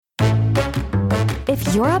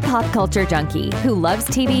If you're a pop culture junkie who loves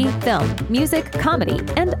TV, film, music, comedy,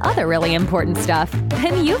 and other really important stuff,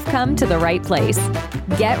 then you've come to the right place.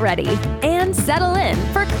 Get ready and settle in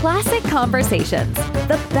for Classic Conversations,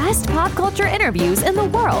 the best pop culture interviews in the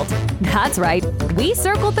world. That's right, we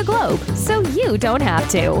circled the globe so you don't have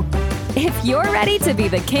to. If you're ready to be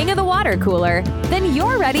the king of the water cooler, then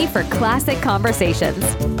you're ready for Classic Conversations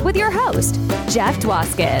with your host, Jeff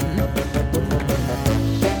Dwoskin.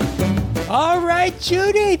 All right,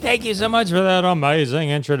 Judy, thank you so much for that amazing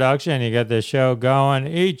introduction. You get the show going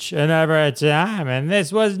each and every time, and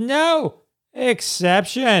this was no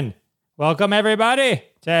exception. Welcome, everybody,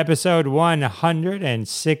 to episode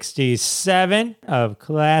 167 of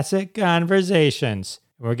Classic Conversations.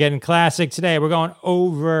 We're getting classic today. We're going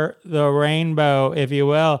over the rainbow, if you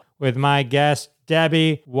will, with my guest,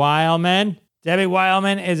 Debbie Wileman. Debbie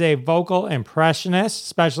Wileman is a vocal impressionist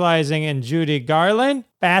specializing in Judy Garland.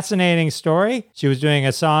 Fascinating story. She was doing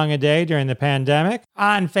a song a day during the pandemic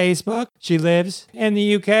on Facebook. She lives in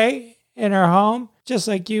the UK in her home, just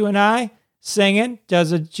like you and I, singing,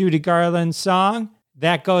 does a Judy Garland song.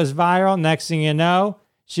 That goes viral. Next thing you know,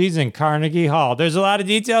 she's in Carnegie Hall. There's a lot of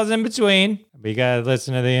details in between. We got to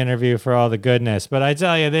listen to the interview for all the goodness. But I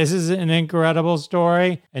tell you, this is an incredible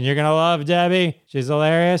story, and you're going to love Debbie. She's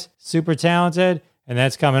hilarious, super talented, and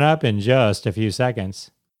that's coming up in just a few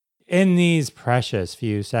seconds. In these precious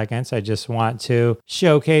few seconds, I just want to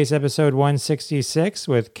showcase episode 166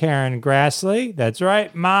 with Karen Grassley. That's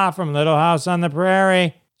right, Ma from Little House on the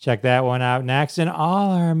Prairie. Check that one out next, and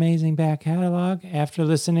all our amazing back catalog after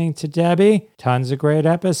listening to Debbie. Tons of great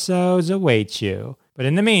episodes await you. But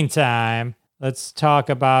in the meantime, let's talk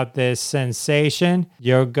about this sensation.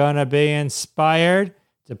 You're going to be inspired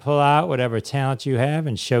to pull out whatever talent you have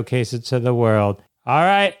and showcase it to the world. All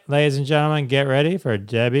right, ladies and gentlemen, get ready for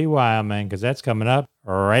Debbie Wileman, because that's coming up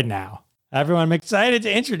right now. Everyone, I'm excited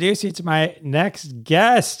to introduce you to my next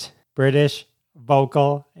guest, British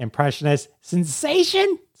vocal impressionist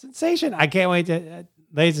sensation. I can't wait to,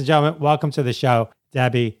 ladies and gentlemen, welcome to the show,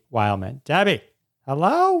 Debbie Wileman. Debbie,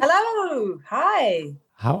 hello. Hello. Hi.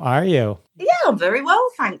 How are you? Yeah, I'm very well,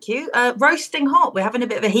 thank you. Roasting hot. We're having a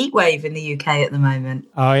bit of a heat wave in the UK at the moment.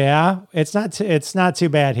 Oh yeah, it's not too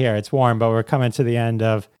bad here. It's warm, but we're coming to the end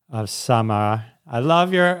of summer. I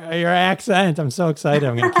love your accent. I'm so excited.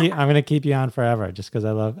 I'm gonna keep you on forever just because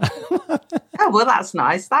I love. Oh well, that's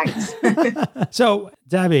nice. Thanks. So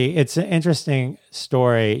Debbie, it's an interesting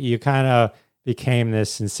story. You kind of became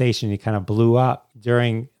this sensation. You kind of blew up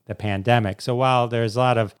during the pandemic. So while there's a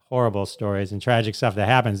lot of horrible stories and tragic stuff that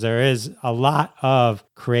happens, there is a lot of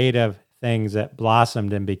creative things that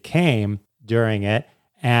blossomed and became during it.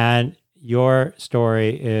 And your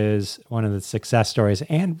story is one of the success stories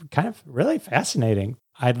and kind of really fascinating.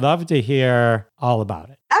 I'd love to hear all about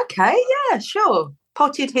it. Okay, yeah, sure.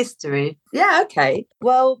 Potted history. Yeah, okay.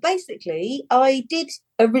 Well, basically, I did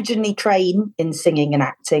originally train in singing and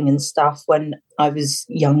acting and stuff when I was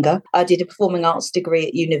younger. I did a performing arts degree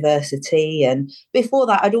at university, and before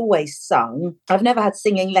that I'd always sung. I've never had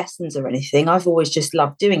singing lessons or anything. I've always just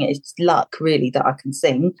loved doing it. It's luck really that I can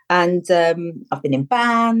sing. And I've been in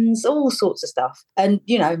bands, all sorts of stuff. And,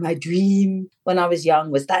 you know, my dream when I was young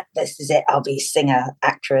was that this is it, I'll be a singer,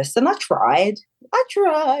 actress. And I tried,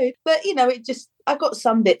 but, you know, I got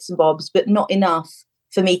some bits and bobs, but not enough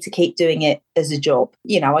for me to keep doing it as a job.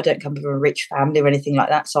 You know, I don't come from a rich family or anything like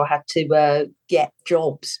that, so I had to get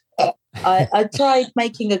jobs. I tried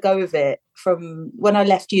making a go of it from when I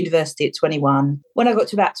left university at 21. When I got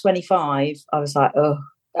to about 25, I was like,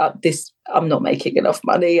 I'm not making enough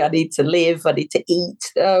money. I need to live. I need to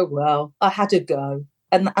eat. Oh, well, I had a go.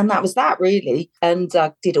 And that was that, really. And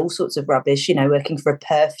I did all sorts of rubbish, you know, working for a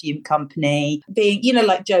perfume company, being, you know,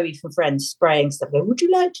 like Joey from Friends, spraying stuff. Going, would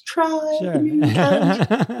you like to try? Sure.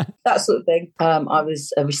 That sort of thing. I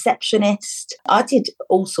was a receptionist. I did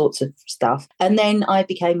all sorts of stuff. And then I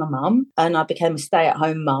became a mum, and I became a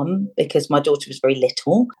stay-at-home mum because my daughter was very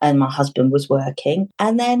little and my husband was working.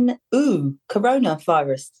 And then,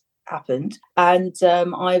 coronavirus happened, and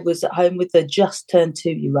I was at home with a just turned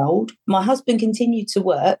 2-year-old. My husband continued to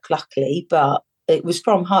work, luckily, but it was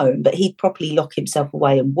from home, but he'd probably lock himself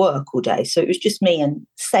away and work all day. So it was just me and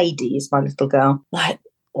Sadie is my little girl. Like,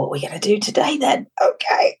 what are we going to do today then?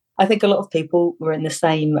 Okay. I think a lot of people were in the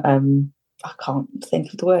same I can't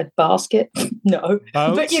think of the word, basket. No,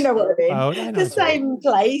 Boat? But you know what I mean. The same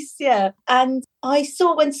place, yeah. And I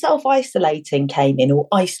saw when self-isolating came in, or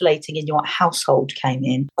isolating in your household came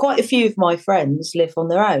in, quite a few of my friends live on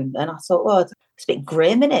their own. And I thought, well, it's a bit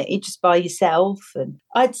grim, isn't it? You're just by yourself. And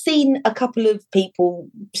I'd seen a couple of people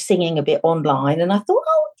singing a bit online, and I thought,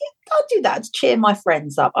 oh, yeah, I'll do that to cheer my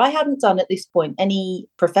friends up. I hadn't done at this point any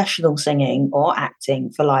professional singing or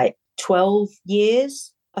acting for like 12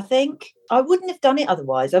 years, I think. I wouldn't have done it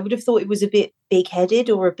otherwise. I would have thought it was a bit big-headed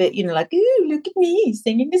or a bit, like, ooh, look at me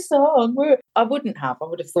singing a song. I wouldn't have. I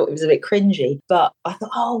would have thought it was a bit cringy. But I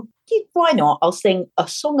thought, oh, why not? I'll sing a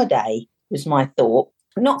song a day, was my thought.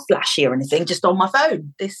 Not flashy or anything, just on my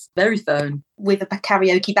phone, this very phone, with a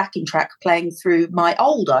karaoke backing track playing through my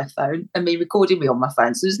old iPhone and me recording me on my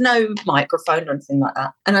phone. So there's no microphone or anything like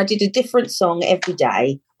that. And I did a different song every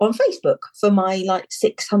day on Facebook for my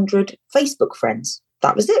 600 Facebook friends.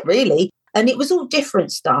 That was it, really. And it was all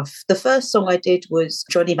different stuff. The first song I did was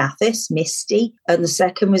Johnny Mathis, Misty, and the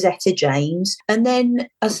second was Etta James. And then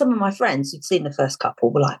some of my friends who'd seen the first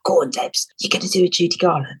couple were like, go on, Debs, you're going to do a Judy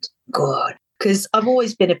Garland. Go on. Because I've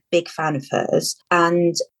always been a big fan of hers.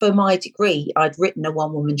 And for my degree, I'd written a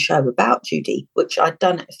one-woman show about Judy, which I'd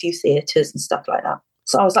done at a few theatres and stuff like that.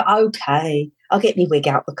 So I was like, okay, I'll get my wig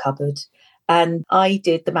out the cupboard. And I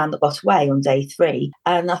did The Man That Got Away on day 3.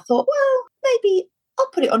 And I thought, well, maybe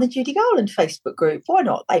I'll put it on a Judy Garland Facebook group. Why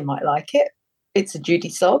not? They might like it. It's a Judy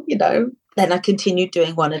song, Then I continued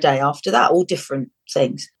doing one a day after that, all different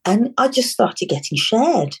things. And I just started getting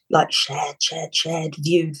shared, shared,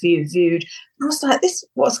 viewed. And I was like,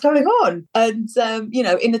 what's going on? And,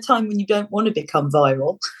 in a time when you don't want to become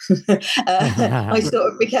viral, I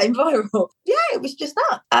sort of became viral. Yeah, it was just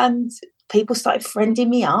that. And people started friending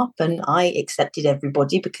me up, and I accepted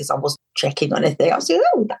everybody because I wasn't checking on anything. I was like,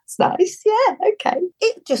 oh, that's nice. Yeah, okay.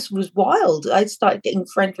 It just was wild. I started getting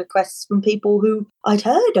friend requests from people who I'd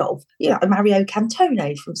heard of, Mario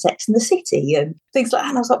Cantone from Sex and the City and things like that.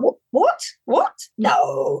 And I was like, what?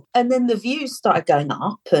 No. And then the views started going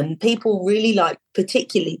up, and people really liked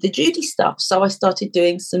particularly the Judy stuff. So I started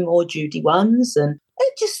doing some more Judy ones, and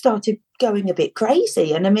it just started going a bit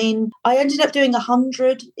crazy. And I ended up doing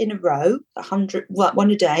 100 in a row, 100,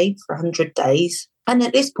 one a day for 100 days. And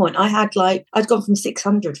at this point, I'd gone from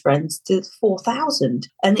 600 friends to 4,000,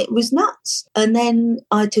 and it was nuts. And then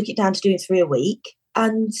I took it down to doing 3 a week,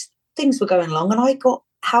 and things were going along. And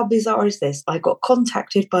how bizarre is this? I got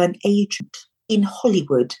contacted by an agent in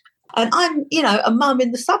Hollywood. And I'm, a mum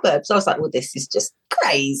in the suburbs. I was like, well, this is just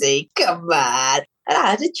crazy. Come on. And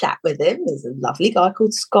I had a chat with him. There's a lovely guy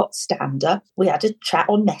called Scott Stander. We had a chat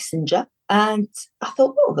on Messenger. And I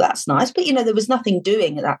thought, well, that's nice. But, there was nothing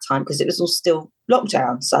doing at that time because it was all still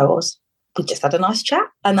lockdown. So we just had a nice chat,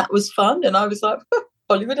 and that was fun. And I was like,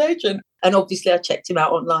 Hollywood agent. And obviously I checked him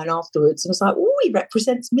out online afterwards and was like, oh, he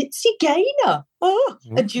represents Mitzi Gaynor. Oh,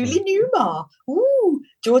 and Julie Newmar. Ooh,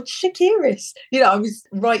 George Shakiris. I was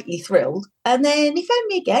rightly thrilled. And then he phoned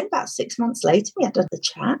me again about 6 months later. We had another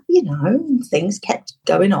chat, and things kept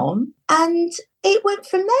going on. And it went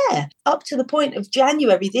from there up to the point of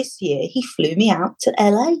January this year. He flew me out to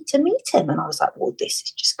LA to meet him. And I was like, well, this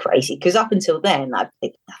is just crazy. Because up until then, I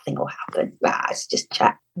think nothing will happen. It's just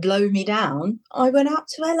chat. Blow me down. I went out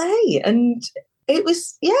to LA, and it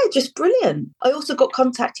was, just brilliant. I also got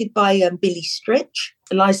contacted by Billy Stritch,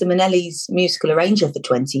 Liza Minnelli's musical arranger for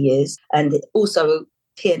 20 years, and also a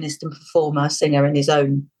pianist and performer, singer in his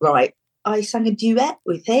own right. I sang a duet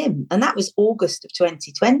with him, and that was August of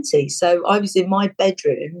 2020. So I was in my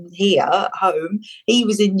bedroom here at home. He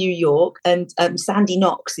was in New York, and Sandy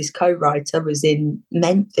Knox, his co-writer, was in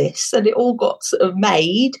Memphis, and it all got sort of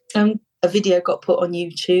made, and a video got put on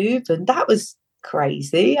YouTube, and that was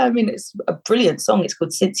crazy. It's a brilliant song. It's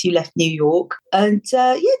called Since You Left New York. And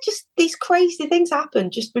just these crazy things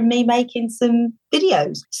happened just from me making some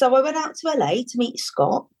videos. So I went out to LA to meet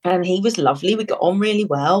Scott, and he was lovely. We got on really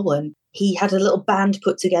well, and he had a little band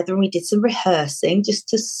put together, and we did some rehearsing just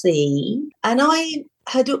to see. And I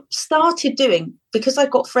had started doing, because I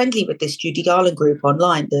got friendly with this Judy Garland group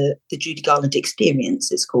online, the Judy Garland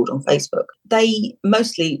Experience, it's called on Facebook.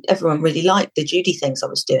 Everyone really liked the Judy things I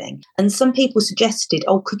was doing. And some people suggested,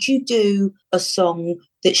 oh, could you do a song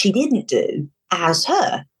that she didn't do as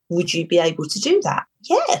her? Would you be able to do that?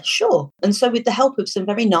 Yeah, sure. And so with the help of some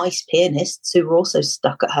very nice pianists who were also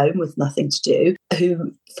stuck at home with nothing to do,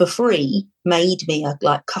 who for free made me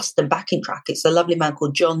a custom backing track. It's a lovely man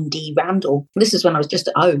called John D. Randall. This is when I was just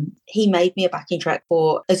at home. He made me a backing track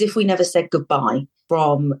for As If We Never Said Goodbye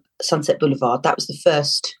from Sunset Boulevard. That was the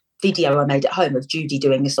first video I made at home of Judy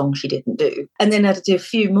doing a song she didn't do. And then I had to do a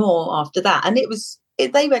few more after that. And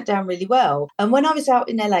they went down really well. And when I was out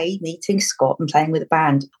in LA meeting Scott and playing with a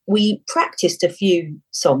band, we practiced a few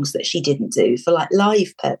songs that she didn't do for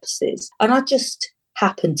live purposes. And I just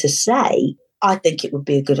happened to say, I think it would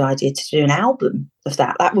be a good idea to do an album of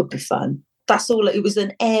that. That would be fun. That's all. It was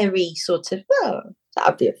an airy sort of, oh, that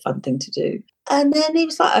would be a fun thing to do. And then he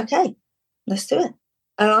was like, okay, let's do it.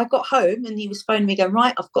 And I got home and he was phoning me going,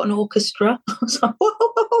 right, I've got an orchestra. I was like,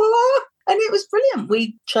 and it was brilliant.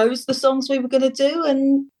 We chose the songs we were going to do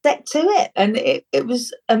and stuck to it. And it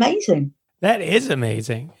was amazing. That is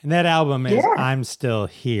amazing. And that album is I'm Still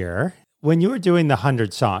Here. When you were doing the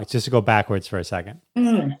 100 songs, just to go backwards for a second,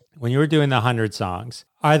 when you were doing the 100 songs,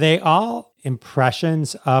 are they all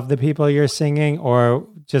impressions of the people you're singing or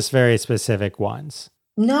just very specific ones?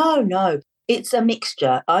 No. It's a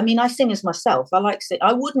mixture. I mean, I sing as myself. I like sing.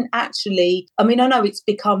 I wouldn't actually, I mean, I know it's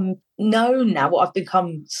become known now. What I've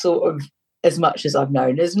become sort of, as much as I've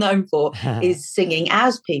known for is singing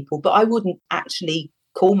as people, but I wouldn't actually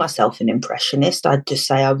call myself an impressionist. I'd just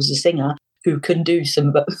say I was a singer who can do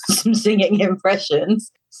some singing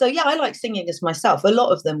impressions. So yeah, I like singing as myself. A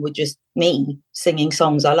lot of them were just me singing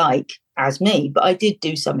songs I like as me, but I did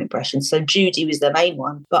do some impressions. So Judy was the main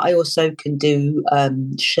one, but I also can do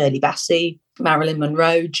Shirley Bassey, Marilyn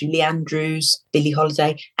Monroe, Julie Andrews, Billie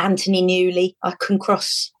Holiday, Anthony Newley. I can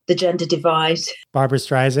cross the gender divide. Barbra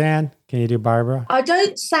Streisand? Can you do Barbara? I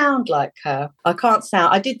don't sound like her. I can't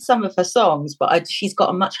sound. I did some of her songs, but she's got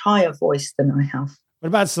a much higher voice than I have. What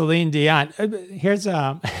about Celine Dion? Here's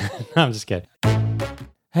no, I'm just kidding.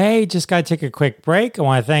 Hey, just got to take a quick break. I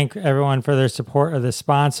want to thank everyone for their support of the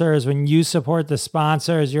sponsors. When you support the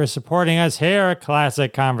sponsors, you're supporting us here at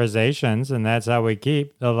Classic Conversations, and that's how we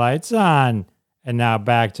keep the lights on. And now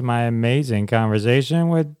back to my amazing conversation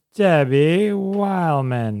with Debbie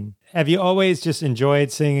Wildman. Have you always just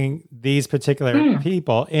enjoyed singing these particular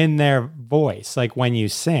people in their voice, like when you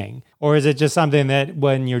sing? Or is it just something that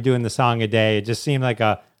when you're doing the song a day, it just seemed like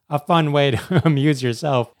a fun way to amuse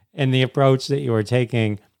yourself in the approach that you were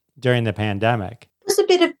taking during the pandemic? It was a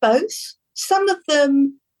bit of both. Some of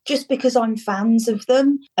them, just because I'm fans of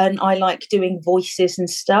them and I like doing voices and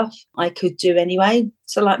stuff, I could do anyway.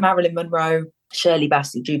 So like Marilyn Monroe, Shirley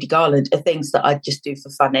Bassey, Judy Garland are things that I just do for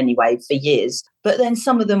fun anyway for years. But then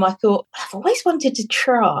some of them I thought, I've always wanted to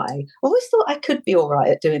try. I always thought I could be all right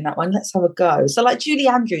at doing that one. Let's have a go. So like Julie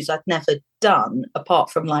Andrews, I'd never done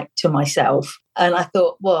apart from like to myself. And I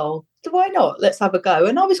thought, well, why not? Let's have a go.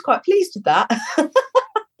 And I was quite pleased with that.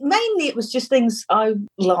 Mainly it was just things I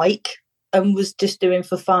like and was just doing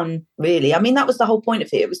for fun, really. I mean, that was the whole point of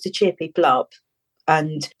it. It was to cheer people up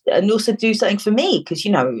and also do something for me because,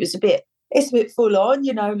 you know, it's a bit full on,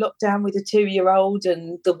 you know, lockdown with a 2-year-old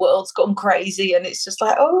and the world's gone crazy and it's just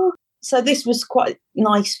like, oh. So this was quite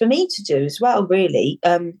nice for me to do as well, really.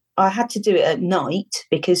 I had to do it at night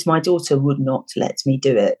because my daughter would not let me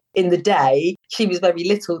do it. In the day, she was very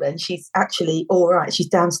little then. She's actually all right. She's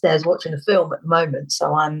downstairs watching a film at the moment.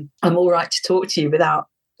 So I'm all right to talk to you without,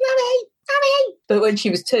 Mummy. But when she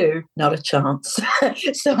was 2, not a chance.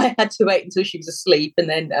 So I had to wait until she was asleep and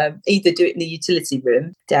then either do it in the utility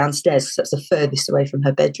room downstairs, because that's the furthest away from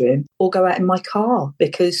her bedroom, or go out in my car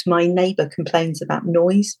because my neighbour complains about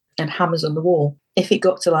noise and hammers on the wall. If it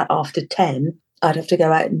got to like after 10, I'd have to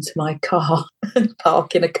go out into my car and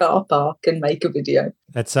park in a car park and make a video.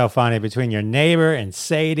 That's so funny. Between your neighbor and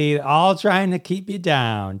Sadie, all trying to keep you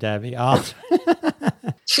down, Debbie.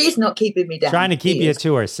 She's not keeping me down. Trying to keep you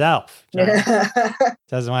to herself.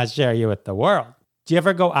 Doesn't want to share you with the world. Do you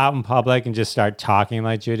ever go out in public and just start talking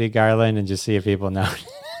like Judy Garland and just see if people know?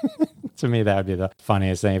 To me, that would be the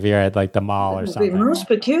funniest thing if you're at like the mall or something. It would be most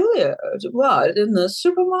peculiar. What, in the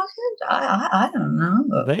supermarket? I don't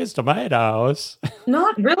know. These tomatoes.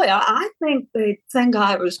 Not really. I think they think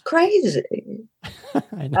I was crazy.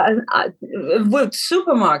 With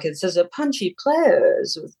supermarkets, there's a punchy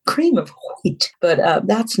players with cream of wheat. But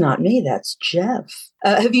that's not me. That's Jeff.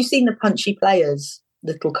 Have you seen the punchy players?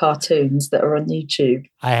 Little cartoons that are on YouTube.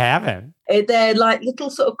 I haven't. They're like little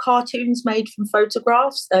sort of cartoons made from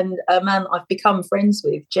photographs. And a man I've become friends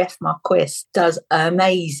with, Jeff Marquis, does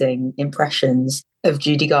amazing impressions of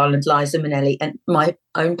Judy Garland, Liza Minnelli, and my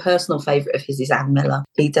own personal favourite of his is Ann Miller.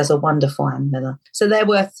 He does a wonderful Ann Miller. So they're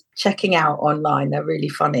worth checking out online. They're really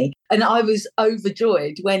funny. And I was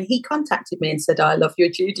overjoyed when he contacted me and said, I love your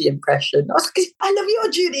Judy impression. I was like, I love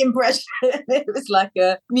your Judy impression. It was like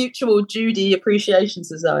a mutual Judy appreciation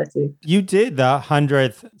society. You did the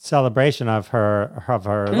 100th celebration of her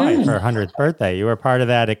life, her 100th birthday. You were part of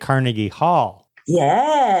that at Carnegie Hall.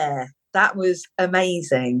 Yeah. That was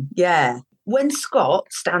amazing. Yeah. when Scott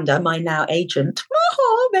Stander, my now agent,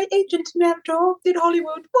 my agent now job in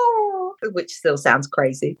Hollywood, which still sounds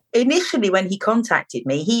crazy. Initially, when he contacted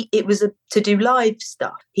me, it was to do live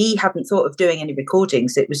stuff. He hadn't thought of doing any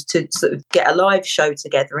recordings. It was to sort of get a live show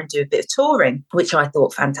together and do a bit of touring, which I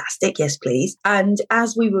thought fantastic. Yes, please. And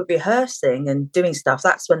as we were rehearsing and doing stuff,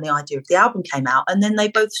 that's when the idea of the album came out. And then they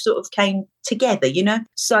both sort of came together, you know?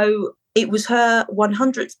 So it was her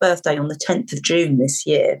 100th birthday on the 10th of June this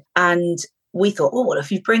year. And we thought, well,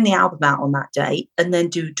 if you bring the album out on that date and then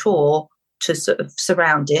do tour to sort of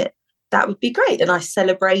surround it, that would be great. A nice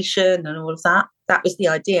celebration and all of that. That was the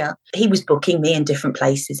idea. He was booking me in different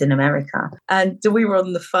places in America. And we were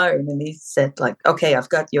on the phone and he said, like, okay, I've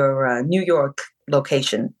got your New York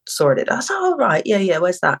location sorted. I said, oh, right. Yeah.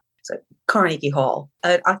 Where's that? So Carnegie Hall.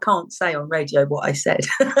 I can't say on radio what I said.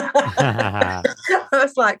 I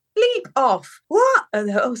was like, bleep off. What?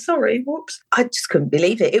 And oh, sorry. Whoops. I just couldn't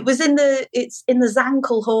believe it. It's in the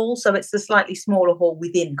Zankel Hall, so it's the slightly smaller hall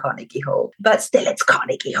within Carnegie Hall. But still, it's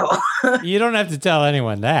Carnegie Hall. You don't have to tell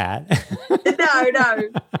anyone that. No.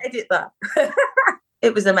 Edit that.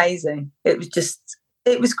 It was amazing. It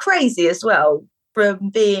was crazy as well,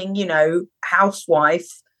 from being,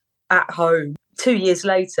 housewife at home. 2 years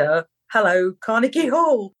later, hello, Carnegie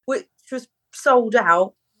Hall, which was sold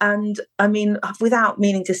out. And I mean, without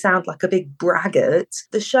meaning to sound like a big braggart,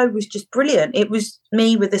 the show was just brilliant. It was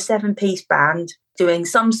me with a 7-piece band doing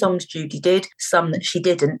some songs Judy did, some that she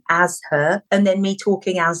didn't, as her, and then me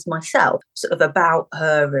talking as myself, sort of about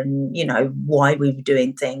her and, why we were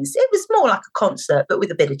doing things. It was more like a concert, but with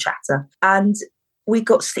a bit of chatter. And we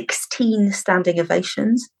got 16 standing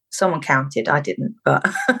ovations. Someone counted, I didn't,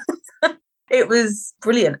 but... It was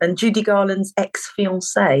brilliant. And Judy Garland's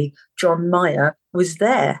ex-fiancé, John Mayer, was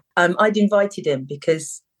there. I'd invited him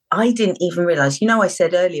because I didn't even realise, I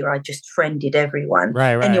said earlier I just friended everyone.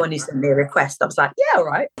 Right. Anyone who sent me a request, I was like, yeah, all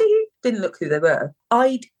right. Didn't look who they were.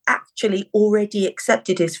 I'd actually already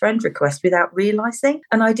accepted his friend request without realising.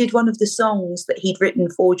 And I did one of the songs that he'd written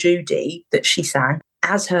for Judy that she sang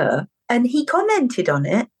as her. And he commented on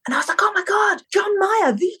it. And I was like, oh my God, John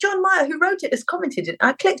Mayer, the John Mayer who wrote it has commented. And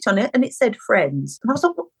I clicked on it and it said friends. And I was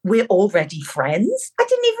like, we're already friends? I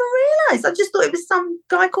didn't even realise. I just thought it was some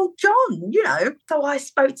guy called John, So I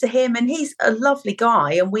spoke to him and he's a lovely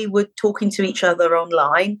guy. And we were talking to each other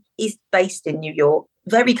online. He's based in New York.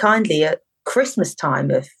 Very kindly at Christmas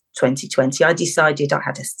time of 2020, I decided, I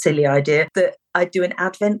had a silly idea, that I'd do an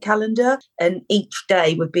advent calendar and each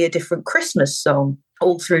day would be a different Christmas song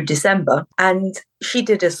all through December. And she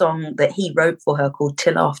did a song that he wrote for her called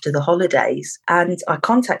Till After the Holidays. And I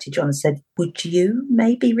contacted John and said, would you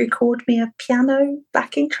maybe record me a piano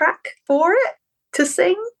backing track for it to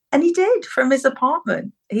sing? And he did, from his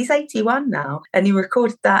apartment. He's 81 now. And he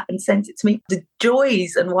recorded that and sent it to me. The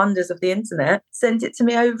joys and wonders of the internet, sent it to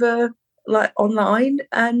me over online,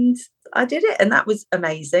 and I did it, and that was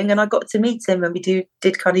amazing. And I got to meet him when we did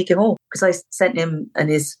Carnegie Hall, because I sent him and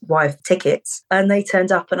his wife tickets, and they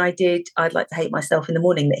turned up. And I did I'd Like to Hate Myself in the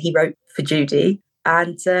Morning that he wrote for Judy,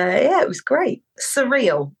 and it was great,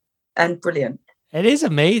 surreal, and brilliant. It is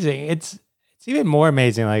amazing. It's even more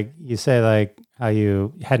amazing, like you say, like how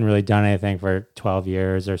you hadn't really done anything for 12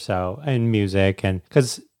 years or so in music, and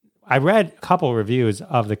because I read a couple reviews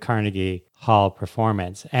of the Carnegie Hall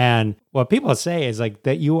performance, and what people say is like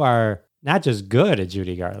that you are not just good at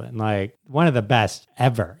Judy Garland, like one of the best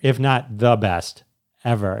ever, if not the best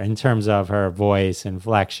ever, in terms of her voice,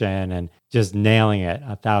 inflection, and just nailing it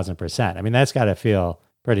 1,000%. I mean, that's got to feel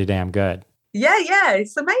pretty damn good. Yeah,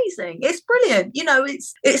 it's amazing. It's brilliant.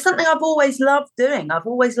 It's something I've always loved doing. I've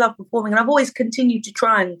always loved performing, and I've always continued to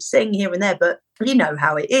try and sing here and there. But you know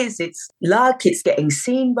how it is. It's luck. It's getting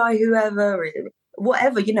seen by whoever,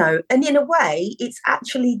 whatever, And in a way, it's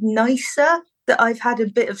actually nicer that I've had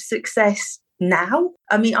a bit of success now.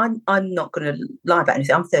 I mean, I'm not going to lie about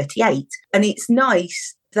anything. I'm 38, and it's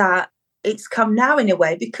nice that it's come now in a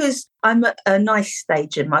way, because I'm at a nice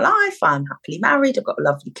stage in my life. I'm happily married. I've got a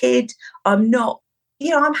lovely kid. I'm not,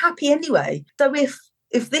 I'm happy anyway. So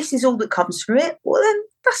if this is all that comes from it, well, then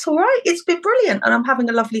that's all right. It's been brilliant, and I'm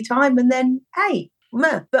having a lovely time. And then, hey,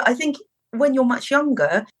 meh. But I think when you're much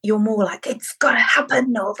younger, you're more like, it's got to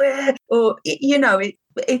happen, or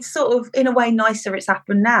it's sort of, in a way, nicer it's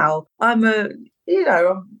happened now. I'm late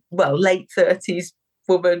 30s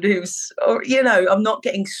woman who's, I'm not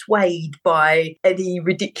getting swayed by any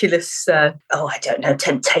ridiculous,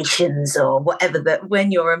 temptations or whatever, that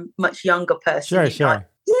when you're a much younger person. Sure. Like,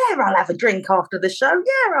 yeah, I'll have a drink after the show.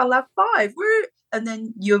 Yeah, I'll have 5. and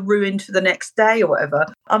then you're ruined for the next day or whatever.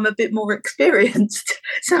 I'm a bit more experienced.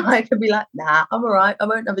 So I can be like, nah, I'm all right. I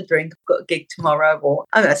won't have a drink. I've got a gig tomorrow. Or,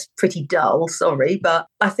 I mean, that's pretty dull, sorry, but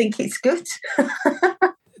I think it's good.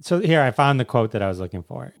 So here, I found the quote that I was looking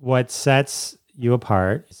for. What sets you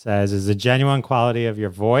apart, it says, is the genuine quality of your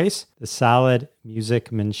voice, the solid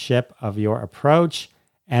musicmanship of your approach,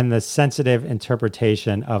 and the sensitive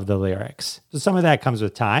interpretation of the lyrics. So some of that comes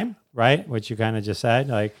with time, right? Which you kind of just said,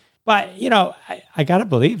 like, but you know, I got to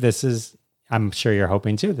believe this is, I'm sure you're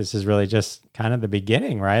hoping too, this is really just kind of the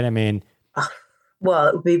beginning, right? I mean, well,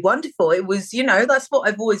 it would be wonderful. It was, you know, that's what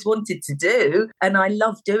I've always wanted to do. And I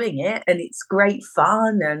love doing it. And it's great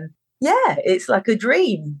fun. And yeah, it's like a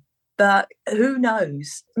dream. But who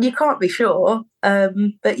knows? You can't be sure.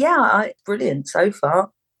 But yeah, brilliant so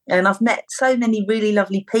far. And I've met so many really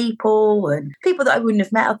lovely people and people that I wouldn't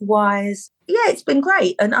have met otherwise. Yeah, it's been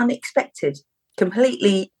great and unexpected.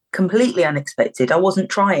 Completely unexpected. I wasn't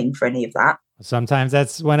trying for any of that. Sometimes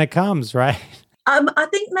that's when it comes, right? I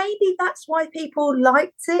think maybe that's why people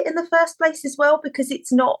liked it in the first place as well, because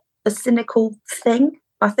it's not a cynical thing.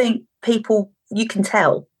 I think people, you can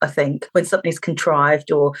tell, I think, when something's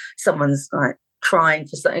contrived or someone's like trying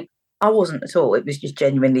for something. I wasn't at all. It was just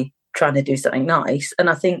genuinely trying to do something nice. And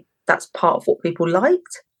I think that's part of what people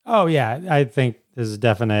liked. Oh, yeah. I think there's a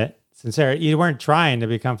definite sincerity. You weren't trying to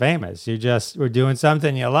become famous. You just were doing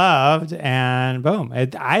something you loved and boom.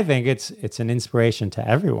 I think it's an inspiration to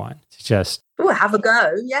everyone to just have a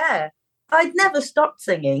go. Yeah. I'd never stopped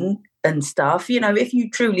singing and stuff. You know, if you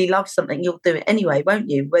truly love something, you'll do it anyway, won't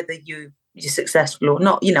you? Whether you're successful or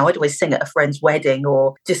not. You know, I'd always sing at a friend's wedding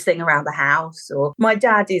or just sing around the house. Or my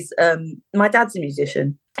dad's a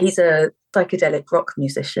musician. He's a psychedelic rock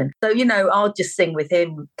musician. So, you know, I'll just sing with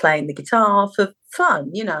him playing the guitar for fun.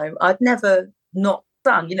 You know, I'd never not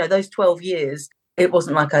sung. You know, those 12 years, it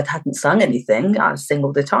wasn't like I hadn't sung anything. I sing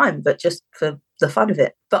all the time, but just for the fun of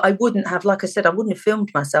it. But I wouldn't have, like I said, I wouldn't have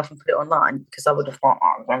filmed myself and put it online because I would have thought,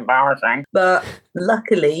 oh, it's embarrassing. But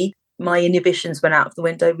luckily, my inhibitions went out of the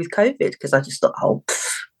window with COVID because I just thought,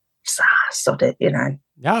 sod it, you know.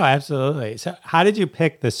 No, absolutely. So how did you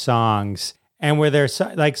pick the songs? And were there,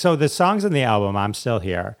 so the songs in the album, I'm Still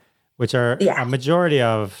Here, which are a majority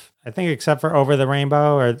of, I think, except for Over the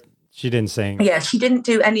Rainbow, or she didn't sing? Yeah, she didn't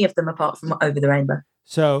do any of them apart from Over the Rainbow.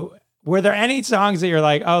 So were there any songs that you're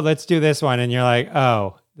like, oh, let's do this one? And you're like,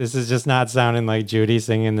 oh, this is just not sounding like Judy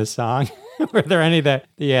singing this song. Were there any that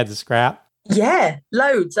you had to scrap? Yeah,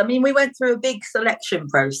 loads. I mean, we went through a big selection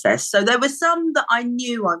process. So there were some that I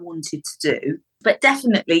knew I wanted to do, but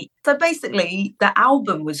definitely. So basically, the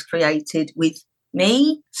album was created with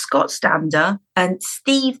me, Scott Stander, and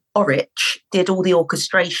Steve Orich did all the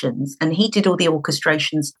orchestrations. And he did all the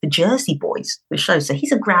orchestrations for Jersey Boys, the show. So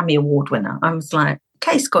he's a Grammy Award winner. I was like,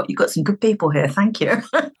 okay, Scott, you've got some good people here. Thank you.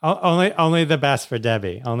 only the best for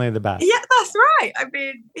Debbie. Only the best. Yeah, that's right. I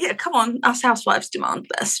mean, yeah, come on. Us housewives demand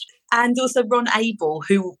best. And also Ron Abel,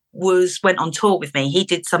 who went on tour with me. He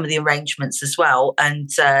did some of the arrangements as well. And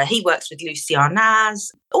he works with Lucy Arnaz,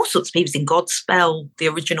 all sorts of people. He was in Godspell, the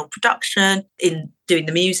original production, in doing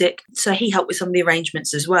the music. So he helped with some of the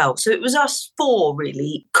arrangements as well. So it was us four,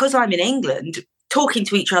 really, because I'm in England, talking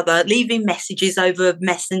to each other, leaving messages over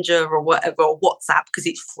Messenger or whatever, or WhatsApp, because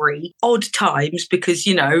it's free, odd times, because,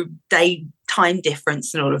 you know, time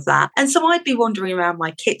difference and all of that. And so I'd be wandering around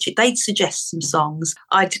my kitchen. They'd suggest some songs.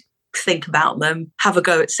 I'd think about them, have a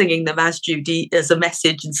go at singing them as Judy, as a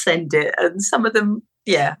message, and send it. And some of them,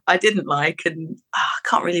 yeah, I didn't like, and I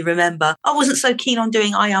can't really remember. I wasn't so keen on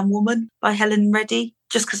doing I Am Woman by Helen Reddy,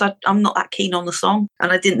 just because I'm not that keen on the song,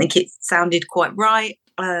 and I didn't think it sounded quite right.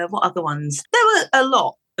 What other ones? There were a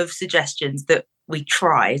lot of suggestions that we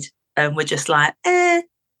tried, and we're just like,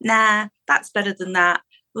 nah, that's better than that.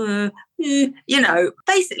 You know,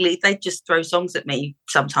 basically, they'd just throw songs at me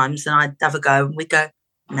sometimes, and I'd have a go, and we'd go,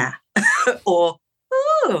 nah. Or,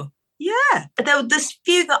 oh, yeah. There were this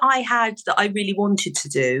few that I had that I really wanted to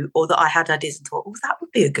do, or that I had ideas and thought, oh, that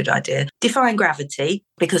would be a good idea. Defying Gravity,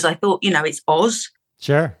 because I thought, you know, it's Oz.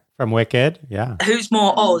 Sure. From Wicked, yeah. Who's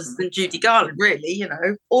more Oz than Judy Garland, really, you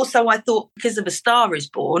know? Also, I thought, because of A Star Is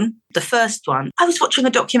Born, the first one, I was watching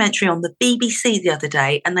a documentary on the BBC the other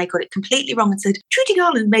day, and they got it completely wrong and said, Judy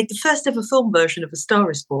Garland made the first ever film version of A Star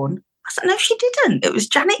Is Born. I said, no, she didn't. It was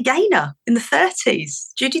Janet Gaynor in the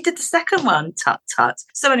 30s. Judy did the second one. Tut, tut.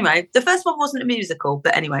 So anyway, the first one wasn't a musical,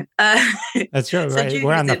 but anyway. That's true, right? Judy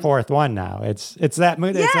We're on the fourth one now. It's that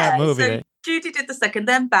movie. Yeah, it's that movie. So Judy did the second,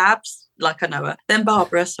 then Babs, like I know her, then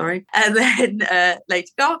Barbara, sorry, and then Lady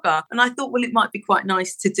Gaga. And I thought, well, it might be quite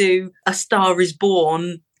nice to do A Star Is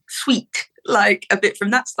Born suite like a bit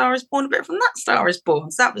from That Star Is Born, a bit from That Star Is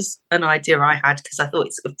Born. So that was an idea I had because I thought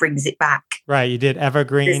it sort of brings it back. Right, you did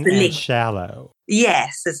Evergreen and link. Shallow.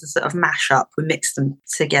 Yes, there's a sort of mashup. We mixed them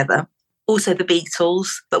together. Also the Beatles,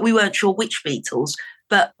 but we weren't sure which Beatles.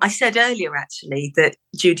 But I said earlier, actually, that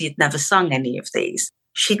Judy had never sung any of these.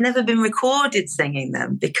 She'd never been recorded singing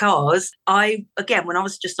them because when I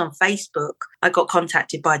was just on Facebook, I got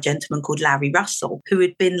contacted by a gentleman called Larry Russell, who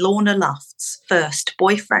had been Lorna Luft's first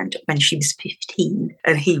boyfriend when she was 15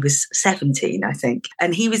 and he was 17, I think.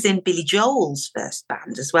 And he was in Billy Joel's first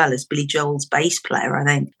band as well as Billy Joel's bass player, I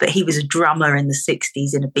think. But he was a drummer in the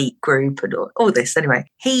 60s in a beat group and all this. Anyway,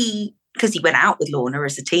 because he went out with Lorna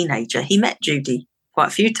as a teenager, he met Judy quite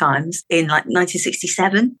a few times in like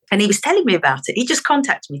 1967. And he was telling me about it. He just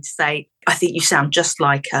contacted me to say, I think you sound just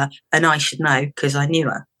like her and I should know because I knew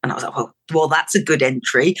her. And I was like, well, that's a good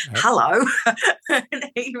entry. Right. Hello. And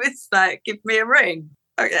he was like, give me a ring.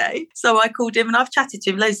 Okay. So I called him and I've chatted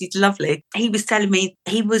to him loads. He's lovely. He was telling me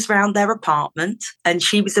he was round their apartment and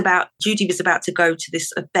Judy was about to go to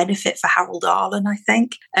this benefit for Harold Arlen, I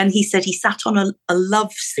think. And he said he sat on a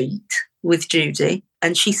love seat with Judy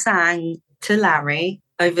and she sang to Larry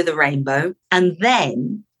Over the Rainbow. And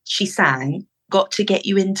then she sang Got to Get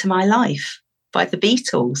You Into My Life by the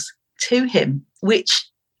Beatles to him, which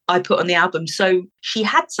I put on the album. So she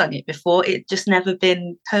had sung it before. It just never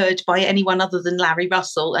been heard by anyone other than Larry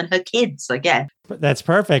Russell and her kids, I guess. But that's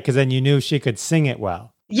perfect because then you knew she could sing it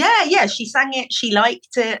well. Yeah. She sang it. She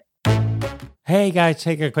liked it. Hey guys,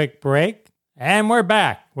 take a quick break. And we're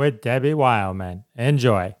back with Debbie Wildman.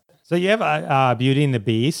 Enjoy. So you have Beauty and the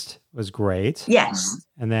Beast was great. Yes.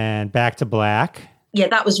 And then Back to Black. Yeah,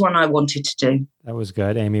 that was one I wanted to do. That was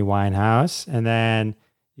good. Amy Winehouse. And then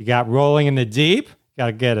you got Rolling in the Deep. Got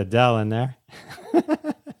to get Adele in there.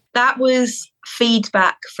 That was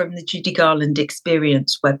feedback from the Judy Garland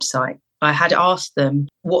Experience website. I had asked them,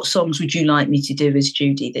 what songs would you like me to do as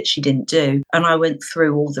Judy that she didn't do? And I went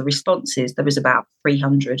through all the responses. There was about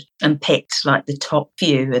 300 and picked like the top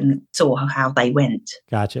few and saw how they went.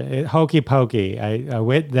 Gotcha. Hokey Pokey.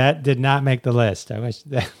 That did not make the list. I wish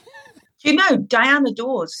that. Do you know, Diana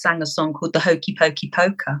Dawes sang a song called the Hokey Pokey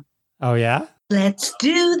Polka. Oh, yeah? Let's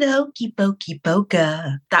do the Hokey Pokey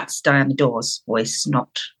Polka. That's Diana Dawes' voice,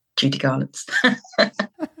 not Judy Garland's.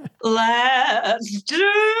 Let's do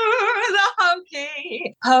the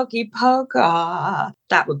hokey polka.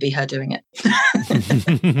 That would be her doing it.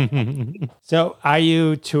 So are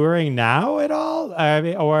you touring now at all?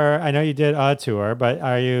 Or I know you did a tour, but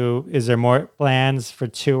is there more plans for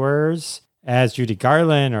tours as Judy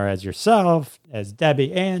Garland or as yourself, as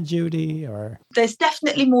Debbie and Judy? Or there's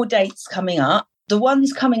definitely more dates coming up. The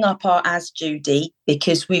ones coming up are as Judy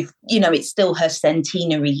because it's still her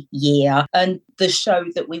centenary year. And the show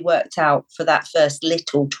that we worked out for that first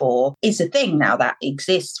little tour is a thing now that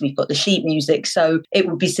exists. We've got the sheet music. So it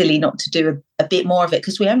would be silly not to do a bit more of it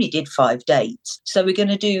because we only did 5 dates. So we're going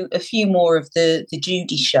to do a few more of the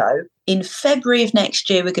Judy show. In February of next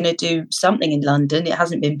year, we're going to do something in London. It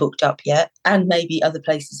hasn't been booked up yet, and maybe other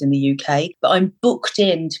places in the UK. But I'm booked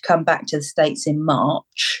in to come back to the States in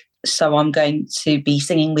March. So I'm going to be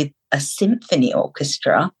singing with a symphony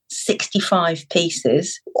orchestra, 65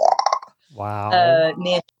 pieces. Wow.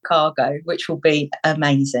 Near Chicago, which will be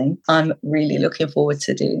amazing. I'm really looking forward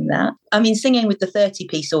to doing that. I mean, singing with the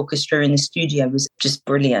 30-piece orchestra in the studio was just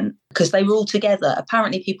brilliant because they were all together.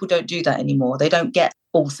 Apparently, people don't do that anymore. They don't get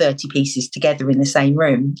all 30 pieces together in the same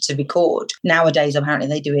room to record. Nowadays, apparently,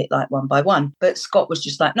 they do it like one by one. But Scott was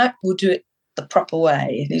just like, no, we'll do it the proper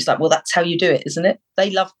way. And he's like, well, that's how you do it, isn't it? They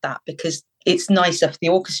loved that because it's nicer for the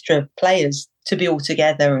orchestra players to be all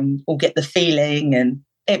together and all get the feeling, and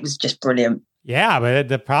it was just brilliant. Yeah, but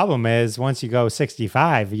the problem is once you go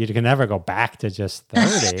 65, you can never go back to just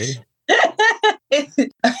 30.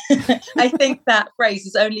 I think that phrase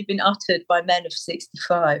has only been uttered by men of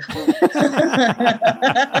 65.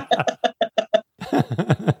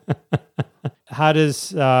 How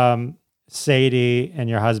does Sadie and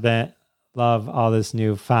your husband love all this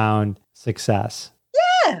newfound success?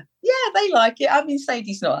 Yeah, they like it. I mean,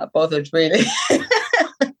 Sadie's not that bothered, really.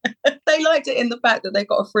 They liked it in the fact that they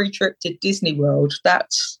got a free trip to Disney World.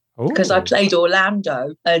 That's because I played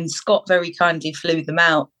Orlando and Scott very kindly flew them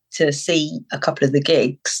out to see a couple of the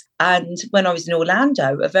gigs. And when I was in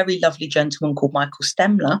Orlando, a very lovely gentleman called Michael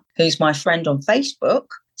Stemler, who's my friend on Facebook,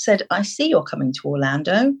 said, I see you're coming to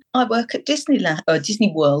Orlando. I work at Disney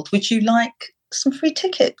World. Would you like some free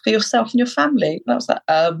ticket for yourself and your family? And I was like,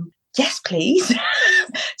 yes, please.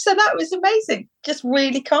 So that was amazing. Just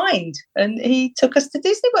really kind. And he took us to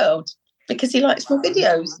Disney World. because he likes my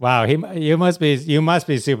videos. Wow, you must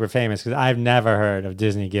be super famous because I've never heard of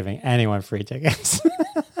Disney giving anyone free tickets.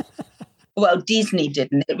 Well, Disney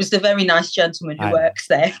didn't. It was the very nice gentleman who works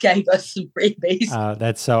there gave us some freebies. Oh,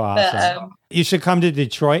 that's so awesome. You should come to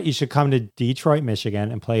Detroit. You should come to Detroit,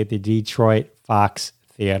 Michigan, and play at the Detroit Fox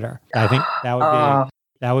Theater. I think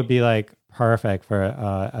that would be like perfect for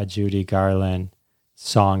a Judy Garland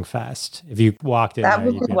song fest. If you walked in, that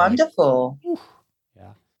would be wonderful. Like,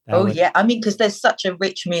 yeah. Yeah. I mean, because there's such a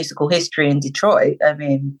rich musical history in Detroit. I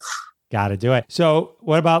mean. Got to do it. So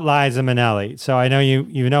what about Liza Minnelli? So I know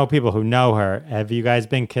you know people who know her. Have you guys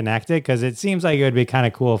been connected? Because it seems like it would be kind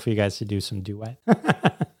of cool for you guys to do some duet.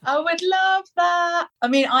 I would love that. I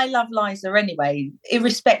mean, I love Liza anyway,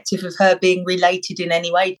 irrespective of her being related in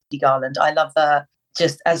any way to Garland. I love her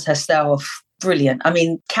just as herself. Brilliant. I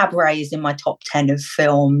mean, Cabaret is in my top 10 of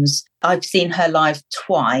films. I've seen her live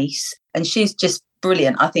twice and she's just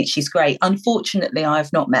brilliant. I think she's great. Unfortunately,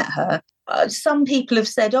 I've not met her. Some people have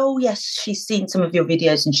said, "Oh, yes, she's seen some of your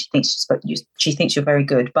videos and she thinks you're very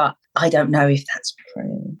good." But I don't know if that's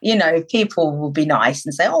true. You know, people will be nice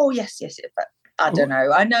and say, "Oh, yes." But I don't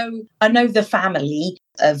know. I know the family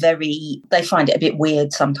are they find it a bit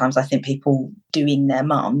weird sometimes. I think people doing their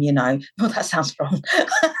mum, you know. Well, that sounds wrong.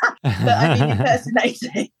 But I mean,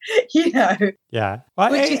 impersonating, you know. Yeah.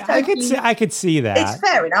 Well, I could see that. It's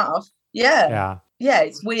fair enough. Yeah. Yeah. Yeah,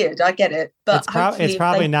 it's weird. I get it. But it's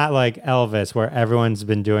probably not like Elvis where everyone's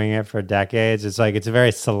been doing it for decades. It's like it's a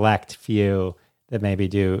very select few that maybe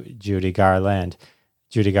do Judy Garland.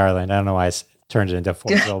 I don't know why I turned it into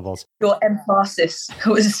 4 syllables. Your emphasis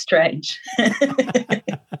was strange.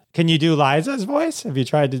 Can you do Liza's voice? Have you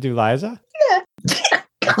tried to do Liza? Yeah.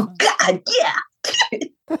 Oh, God, yeah.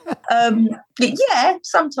 Yeah,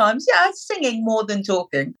 sometimes. Yeah, singing more than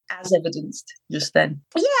talking, as evidenced just then.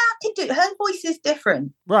 Yeah, I could do. Her voice is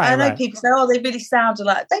different. Right. I know people say, "Oh, they really sound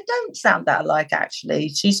alike." They don't sound that alike, actually.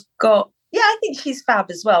 She's got. Yeah, I think she's fab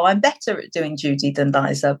as well. I'm better at doing Judy than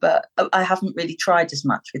Liza, but I haven't really tried as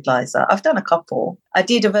much with Liza. I've done a couple. I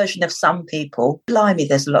did a version of Some People. Blimey,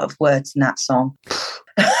 there's a lot of words in that song.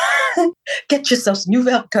 Get yourselves new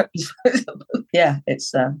curtains. Yeah,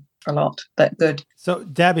 it's a lot, but good. So,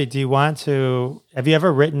 Debbie, have you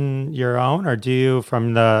ever written your own, or do you,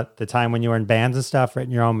 from the time when you were in bands and stuff,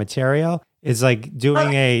 written your own material? Is like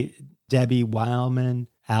doing a Debbie Wildman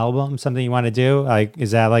album something you want to do? Like,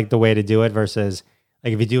 is that like the way to do it versus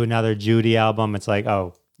like if you do another Judy album, it's like,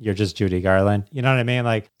 oh, you're just Judy Garland. You know what I mean?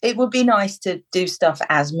 Like, it would be nice to do stuff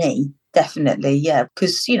as me. Definitely. Yeah.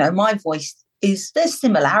 Because, you know, my voice there's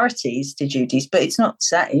similarities to Judy's, but it's not the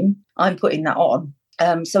same. I'm putting that on.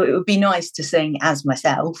 So it would be nice to sing as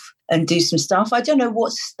myself and do some stuff. I don't know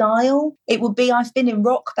what style it would be. I've been in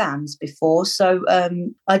rock bands before. So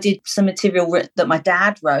I did some material that my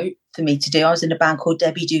dad wrote for me to do. I was in a band called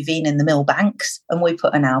Debbie Duveen and the Millbanks, and we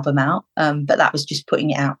put an album out. But that was just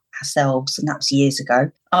putting it out ourselves, and that was years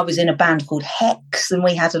ago. I was in a band called Hex, and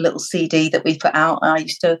we had a little CD that we put out. I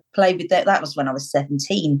used to play with that. That was when I was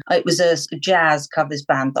 17. It was a jazz covers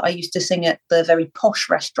band that I used to sing at the very posh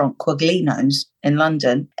restaurant Quaglino's in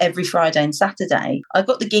London every Friday and Saturday. I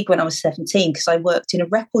got the gig when I was 17 because I worked in a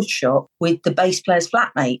record shop with the bass player's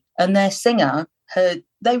flatmate, and their singer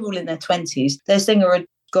they were all in their 20s. Their singer had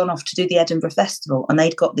gone off to do the Edinburgh Festival, and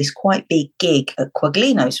they'd got this quite big gig at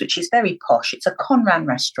Quaglino's, which is very posh. It's a Conran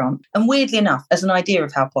restaurant. And weirdly enough, as an idea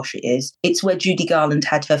of how posh it is, it's where Judy Garland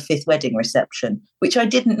had her 5th wedding reception, which I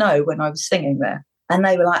didn't know when I was singing there. And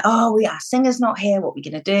they were like, "Oh, yeah, singer's not here. What are we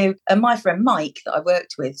going to do?" And my friend Mike that I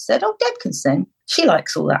worked with said, "Oh, Deb can sing. She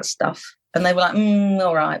likes all that stuff." And they were like,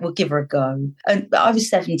 all right, we'll give her a go. And I was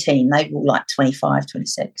 17. They were all like 25,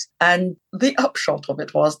 26. And the upshot of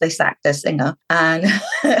it was they sacked their singer. And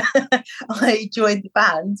I joined the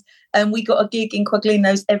band. And we got a gig in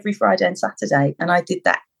Quaglino's every Friday and Saturday. And I did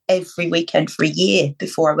that every weekend for a year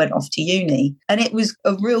before I went off to uni. And it was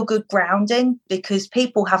a real good grounding because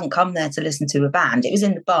people haven't come there to listen to a band. It was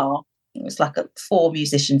in the bar. It was like 4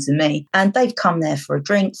 musicians and me. And they've come there for a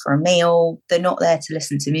drink, for a meal. They're not there to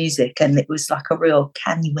listen to music. And it was like a real,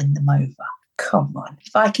 can you win them over? Come on.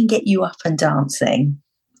 If I can get you up and dancing,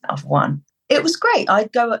 I've won. It was great.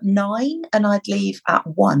 I'd go at 9 and I'd leave at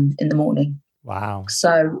 1 in the morning. Wow.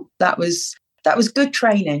 So that was good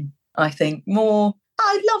training, I think.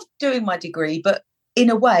 I loved doing my degree, but in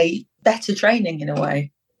a way, better training in a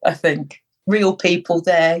way, I think. Real people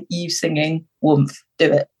there, you singing, woomph,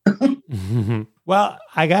 do it. Well,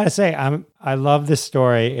 I gotta say, I love this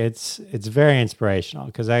story. It's very inspirational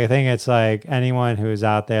because I think it's like anyone who's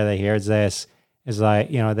out there that hears this is like,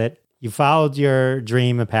 you know, that you followed your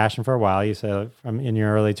dream and passion for a while. You said from in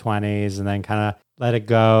your early 20s and then kind of let it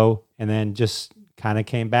go, and then just kind of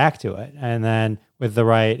came back to it. And then with the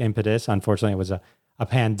right impetus, unfortunately, it was a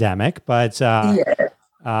pandemic, but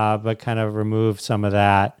kind of removed some of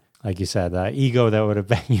that, like you said, the ego that would have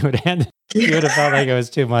been, you would have felt like it was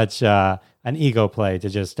too much an ego play to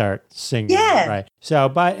just start singing. Yeah. Right. So,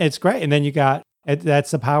 but it's great. And then you got,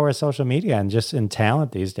 that's the power of social media and just in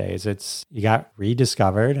talent these days. You got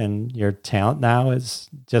rediscovered and your talent now is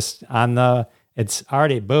just it's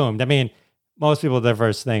already boomed. I mean, most people, their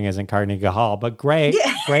first thing isn't Carnegie Hall, but great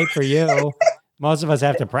for you. Most of us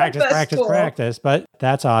have to practice, but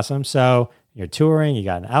that's awesome. So you're touring, you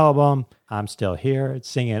got an album. I'm still here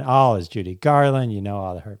singing all as Judy Garland. You know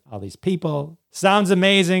all these people. Sounds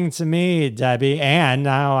amazing to me, Debbie. And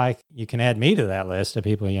now you can add me to that list of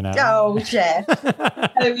people you know. Oh, Jeff.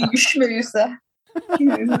 Oh, you schmoozer.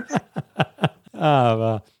 Oh,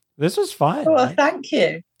 well, this was fun. Well, right? thank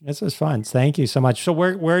you. This was fun. Thank you so much. So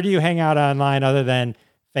where do you hang out online other than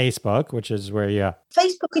Facebook, which is where you...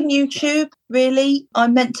 Facebook and YouTube, really.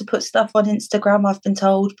 I'm meant to put stuff on Instagram, I've been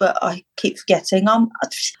told, but I keep forgetting. I'm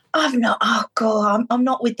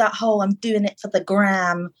not with that whole I'm doing it for the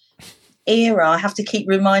gram era. I have to keep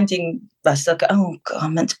reminding myself, oh God,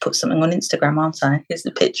 I'm meant to put something on Instagram, aren't I? Here's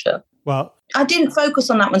the picture. Well, I didn't focus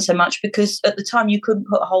on that one so much because at the time you couldn't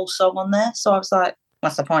put a whole song on there. So I was like,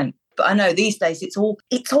 what's the point? But I know these days it's all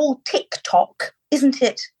TikTok, isn't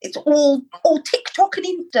it? It's all TikTok and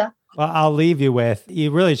Insta. Well, I'll leave you with,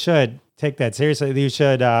 you really should take that seriously. You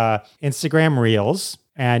should Instagram Reels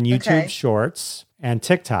and YouTube Shorts and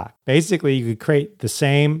TikTok. Basically, you could create the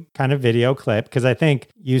same kind of video clip because I think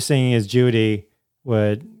you singing as Judy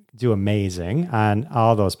would do amazing on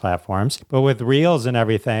all those platforms. But with Reels and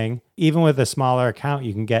everything, even with a smaller account,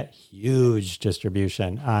 you can get huge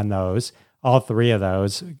distribution on those, all three of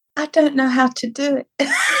those. I don't know how to do it. I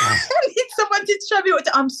need someone to show me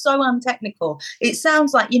I'm so untechnical. It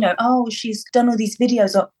sounds like, she's done all these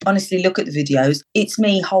videos. Honestly, look at the videos. It's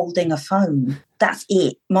me holding a phone. That's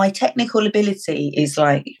it. My technical ability is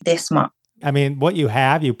like this much. I mean, what you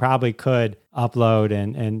have, you probably could upload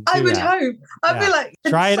and I would hope. I'd be like,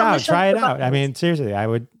 try it out. I mean, seriously, I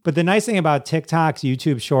would. But the nice thing about TikToks,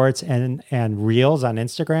 YouTube Shorts, and Reels on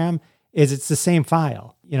Instagram is it's the same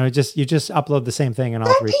file. You just upload the same thing in all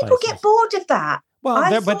three places. People get bored of that.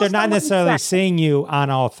 Well, but they're not necessarily seeing you on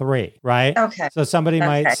all three, right? Okay. So somebody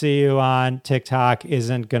might see you on TikTok,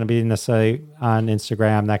 isn't going to be necessarily on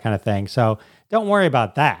Instagram, that kind of thing. So don't worry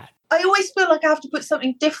about that. I always feel like I have to put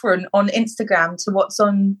something different on Instagram to what's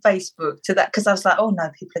on Facebook to that because I was like, oh no,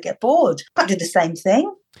 people get bored. I can't do the same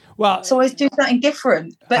thing. Well, so always do something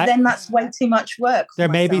different, but then that's way too much work. There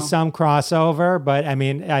may be some crossover, but I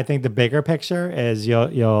mean, I think the bigger picture is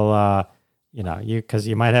you'll because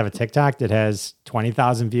you might have a TikTok that has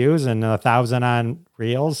 20,000 views and 1,000 on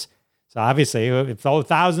Reels. So obviously, if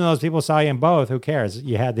 1,000 of those people saw you in both, who cares?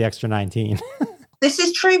 You had the extra 19. This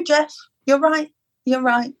is true, Jeff. You're right.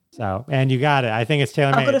 So, and you got it. I think it's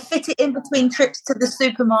tailor-made. I've got to fit it in between trips to the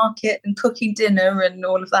supermarket and cooking dinner and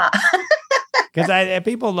all of that. Because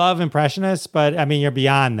people love impressionists, but I mean, you're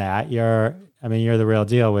beyond that. You're the real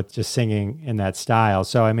deal with just singing in that style.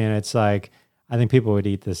 So, I mean, it's like, I think people would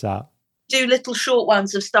eat this up. Do little short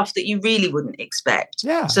ones of stuff that you really wouldn't expect.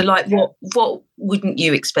 Yeah. So, like, what wouldn't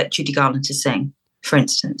you expect Judy Garland to sing, for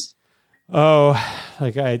instance? Oh,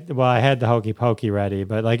 I had the Hokey Pokey ready,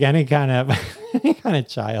 but like any kind of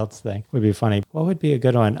child's thing would be funny. What would be a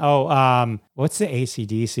good one? Oh, what's the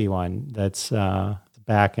AC/DC one that's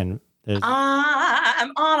back in...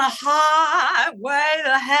 I'm on a highway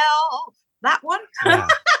to hell. That one? Yeah.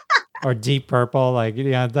 Or Deep Purple, like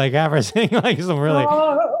ever sing like some really...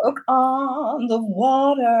 Walk on the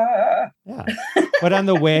water. Yeah. Put on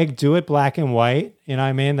the wig, do it black and white. You know what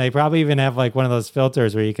I mean? They probably even have like one of those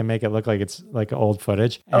filters where you can make it look like it's like old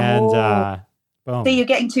footage. And boom. So you're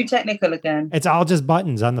getting too technical again. It's all just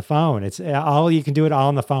buttons on the phone. It's all, you can do it all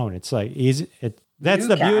on the phone. It's like easy. That's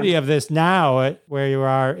the beauty of this now, where you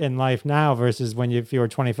are in life now versus if you were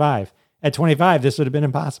 25. At 25, this would have been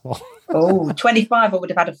impossible. 25, I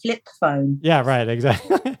would have had a flip phone. Yeah, right,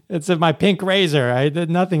 exactly. It's my pink razor.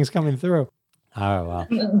 Nothing's coming through. Oh, well.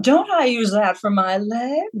 Don't I use that for my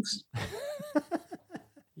legs?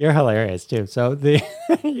 You're hilarious, too. So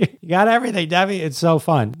you got everything, Debbie. It's so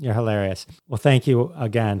fun. You're hilarious. Well, thank you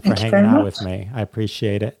again for hanging out with me. I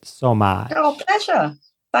appreciate it so much. Oh, pleasure.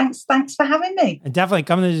 Thanks for having me. And definitely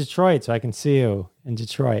come to Detroit so I can see you in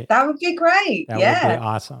Detroit. That would be great. That would be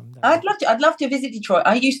awesome. I'd love to visit Detroit.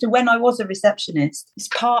 I used to, when I was a receptionist,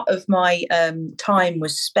 part of my time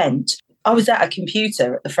was spent I was at a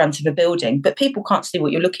computer at the front of a building, but people can't see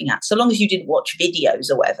what you're looking at. So long as you didn't watch videos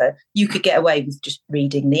or whatever, you could get away with just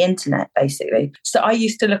reading the internet, basically. So I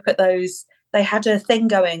used to look at those. They had a thing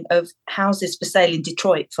going of houses for sale in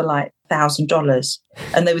Detroit for like $1,000.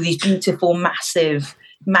 And there were these beautiful, massive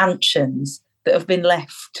mansions that have been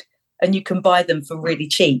left, and you can buy them for really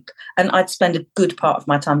cheap. And I'd spend a good part of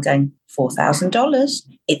my time going, $4,000.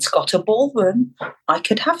 It's got a ballroom. I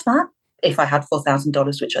could have that if I had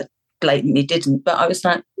 $4,000, which I blatantly didn't. But I was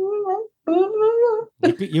like,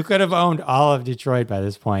 you could have owned all of Detroit by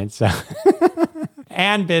this point, so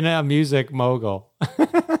and been a music mogul.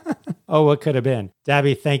 Oh, what could have been.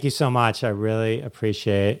 Debbie, thank you so much. I really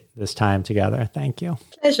appreciate this time together. Thank you.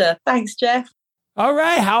 Pleasure. Thanks, Jeff. All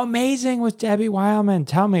right. How amazing was Debbie Wildman?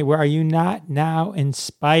 Tell me, are you not now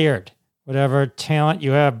inspired? Whatever talent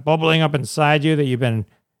you have bubbling up inside you that you've been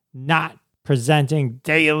not presenting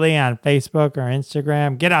daily on Facebook or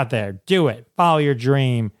Instagram, get out there. Do it. Follow your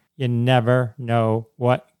dream. You never know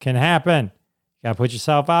what can happen. You got to put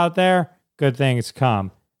yourself out there. Good things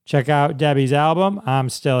come. Check out Debbie's album, I'm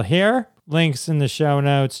Still Here. Links in the show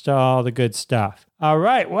notes to all the good stuff. All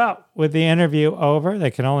right, well, with the interview over,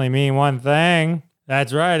 that can only mean one thing.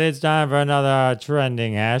 That's right, it's time for another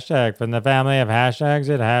trending hashtag from the family of hashtags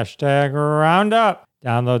at Hashtag Roundup.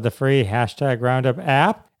 Download the free Hashtag Roundup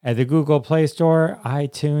app at the Google Play Store,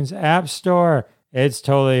 iTunes App Store. It's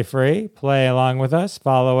totally free. Play along with us.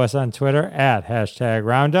 Follow us on Twitter at Hashtag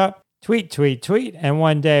Roundup. Tweet, and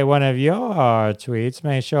one day one of your tweets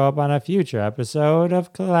may show up on a future episode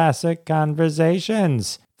of Classic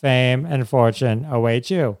Conversations. Fame and fortune await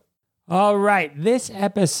you. All right, this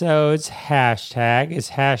episode's hashtag is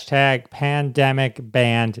hashtag pandemic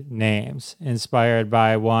band names, inspired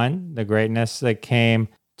by one, the greatness that came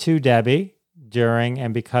to Debbie during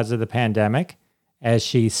and because of the pandemic, as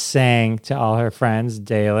she sang to all her friends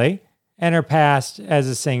daily, and her past as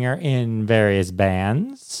a singer in various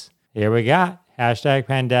bands. Here we got hashtag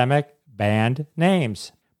pandemic band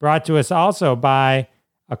names. Brought to us also by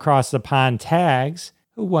Across the Pond Tags,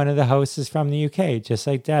 who one of the hosts is from the UK, just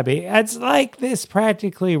like Debbie. It's like this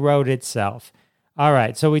practically wrote itself. All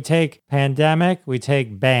right, so we take pandemic, we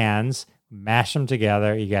take bands, mash them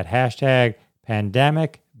together. You got hashtag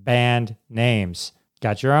pandemic band names.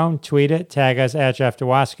 Got your own? Tweet it. Tag us at Jeff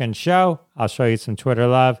Dwoskin Show. I'll show you some Twitter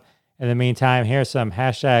love. In the meantime, here's some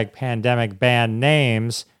hashtag pandemic band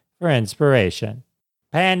names for inspiration.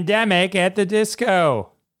 Pandemic at the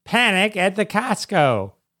disco. Panic at the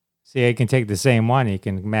Costco. See, you can take the same one. You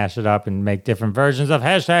can mash it up and make different versions of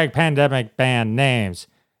hashtag pandemic band names.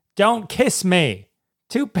 Don't Kiss Me.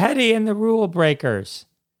 Too Petty and the Rule Breakers.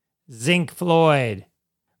 Zinc Floyd.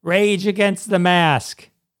 Rage Against the Mask.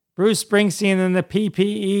 Bruce Springsteen and the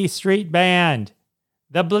PPE Street Band.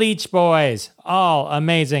 The Bleach Boys. All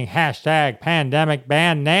amazing hashtag pandemic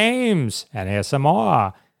band names. And here's some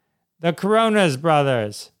more. The Coronas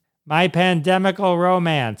Brothers, My Pandemical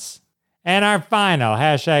Romance, and our final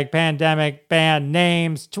hashtag pandemic band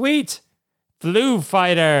names tweet, Flu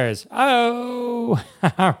Fighters. Oh,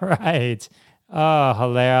 all right. Oh,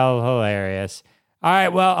 hilarious. All right,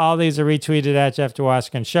 well, all these are retweeted at Jeff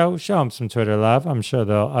Dwoskin Show. Show them some Twitter love. I'm sure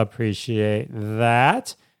they'll appreciate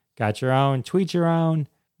that. Got your own, tweet your own.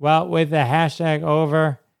 Well, with the hashtag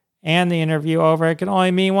over and the interview over, it can only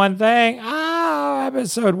mean one thing.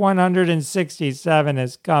 Episode 167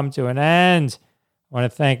 has come to an end. I want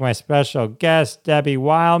to thank my special guest, Debbie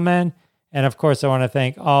Wildman. And of course, I want to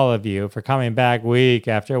thank all of you for coming back week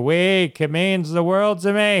after week. It means the world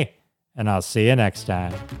to me. And I'll see you next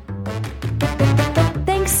time.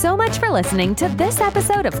 Thanks so much for listening to this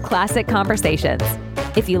episode of Classic Conversations.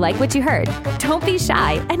 If you like what you heard, don't be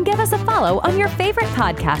shy and give us a follow on your favorite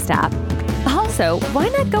podcast app. Also, why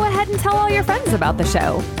not go ahead and tell all your friends about the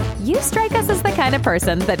show? You strike us as the kind of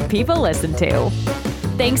person that people listen to.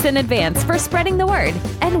 Thanks in advance for spreading the word,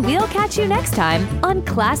 and we'll catch you next time on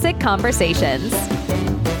Classic Conversations.